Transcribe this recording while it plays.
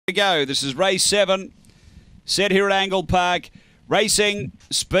Go. This is race 7, set here at Angle Park. Racing,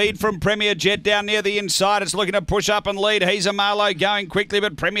 speed from Premier Jet down near the inside. It's looking to push up and lead. He's a Marlowe going quickly,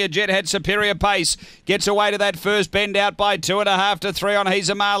 but Premier Jet had superior pace. Gets away to that first bend out by 2.5 to 3 on He's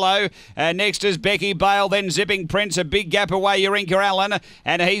a Marlowe. Next is Becky Bale, then Zipping Prince. A big gap away, Urinka Allen.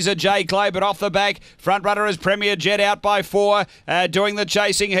 And He's a J. Clay, but off the back. Front runner is Premier Jet out by 4. Doing the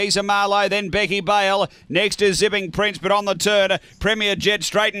chasing, He's a Marlowe, then Becky Bale. Next is Zipping Prince, but on the turn, Premier Jet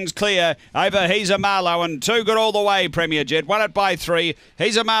straightens clear over He's a Marlowe. And 2 good all the way, Premier Jet. Won it by 3.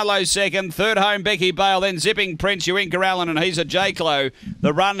 He's a Marlowe second. Third home, Becky Bale. Then Zipping Prince, Urinka Allen, and He's a J. Clay.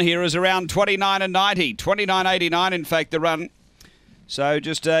 The run here is around 29.90. 29.89, in fact, the run. So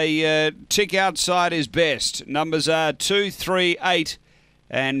just a tick outside is best. Numbers are 2, 3, 8,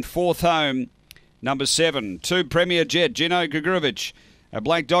 and fourth home, number 7. 2, Premier Jet, Gino Gregorovic. A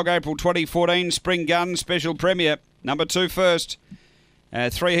Black Dog, April 2014, Spring Gun, Special Premier. Number 2 first.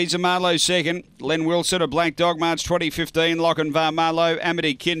 3, He's a Marlowe second. Len Wilson, a Black Dog, March 2015. Lochinvar Marlowe.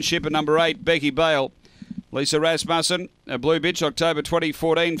 Amity Kinship, at number 8. Becky Bale. Lisa Rasmussen, a Blue Bitch, October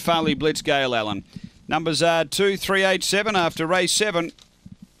 2014. Farley Blitz, Gail Allen. Numbers are 2, 3, 8, 7 after race 7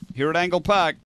 here at Angle Park.